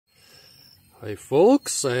Hi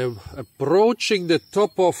folks, I am approaching the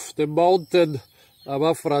top of the mountain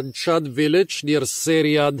above Ranchan village near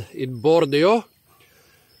Serian in Borneo,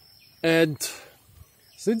 and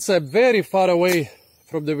since I'm very far away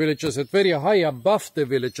from the villages and very high above the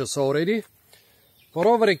villages already, for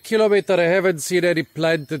over a kilometer I haven't seen any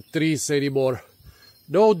planted trees anymore.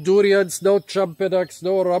 No durians, no champedacs,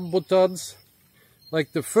 no rambutans.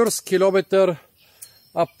 Like the first kilometer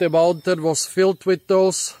up the mountain was filled with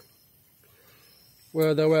those,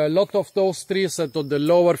 where there were a lot of those trees, and on the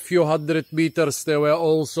lower few hundred meters there were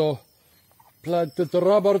also planted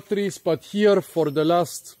rubber trees. But here, for the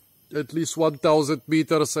last at least 1,000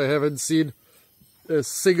 meters, I haven't seen a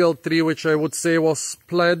single tree which I would say was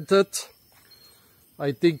planted.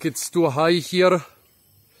 I think it's too high here.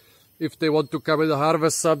 If they want to come and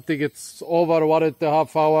harvest something, it's over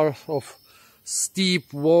 1.5 hours of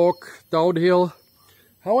steep walk downhill.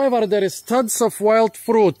 However, there is tons of wild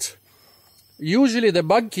fruit. Usually the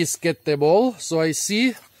monkeys get them all, so I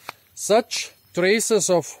see such traces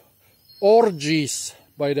of orgies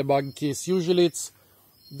by the monkeys. Usually it's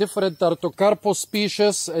different Artocarpus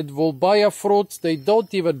species and Volbaya fruit. They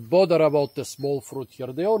don't even bother about the small fruit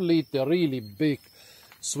here. They only eat the really big,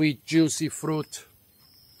 sweet, juicy fruit.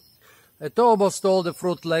 And almost all the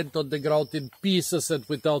fruit land on the ground in pieces and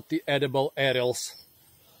without the edible aerials.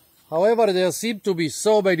 However, there seem to be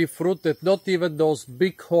so many fruit that not even those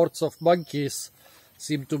big hordes of monkeys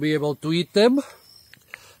seem to be able to eat them.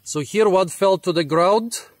 So here one fell to the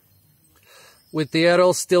ground with the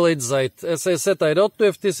aerial still inside. As I said, I don't know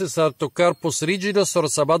if this is Artocarpus rigidus or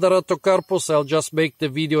some other Artocarpus. I'll just make the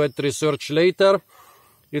video and research later.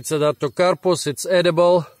 It's an Artocarpus, it's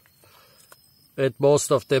edible, and most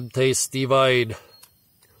of them taste divine.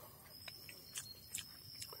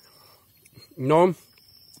 No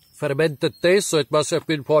fermented taste, so it must have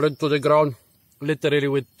been fallen to the ground literally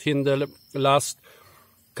within the last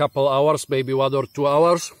couple hours, maybe 1 or 2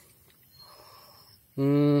 hours.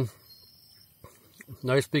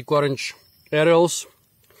 Nice big orange aerials.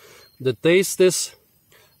 The taste is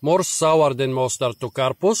more sour than most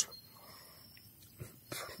Artocarpus.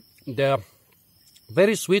 They're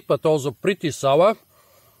very sweet but also pretty sour.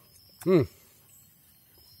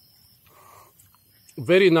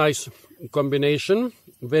 Very nice combination.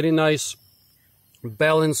 Very nice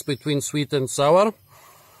balance between sweet and sour.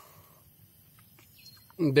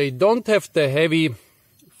 They don't have the heavy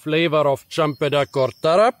flavor of champedak or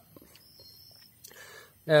tara.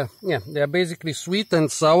 They are basically sweet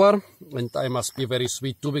and sour, and I must be very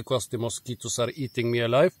sweet too because the mosquitoes are eating me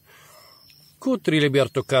alive. Could really be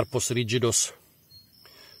Artocarpus rigidus.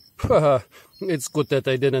 It's good that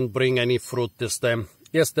I didn't bring any fruit this time.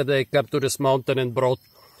 Yesterday I came to this mountain and brought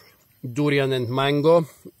durian and mango,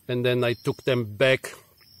 and then I took them back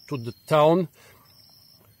to the town.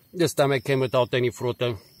 This time I came without any fruit.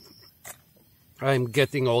 I'm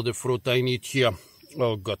getting all the fruit I need here.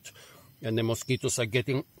 Oh God. And the mosquitoes are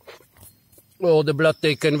getting all the blood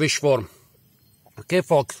they can wish for. Okay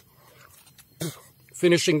folks,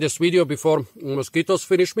 finishing this video before mosquitoes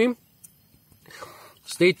finish me.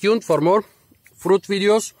 Stay tuned for more fruit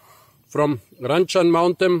videos from Ranchan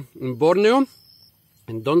Mountain in Borneo.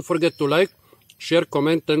 And don't forget to like, share,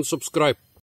 comment and subscribe.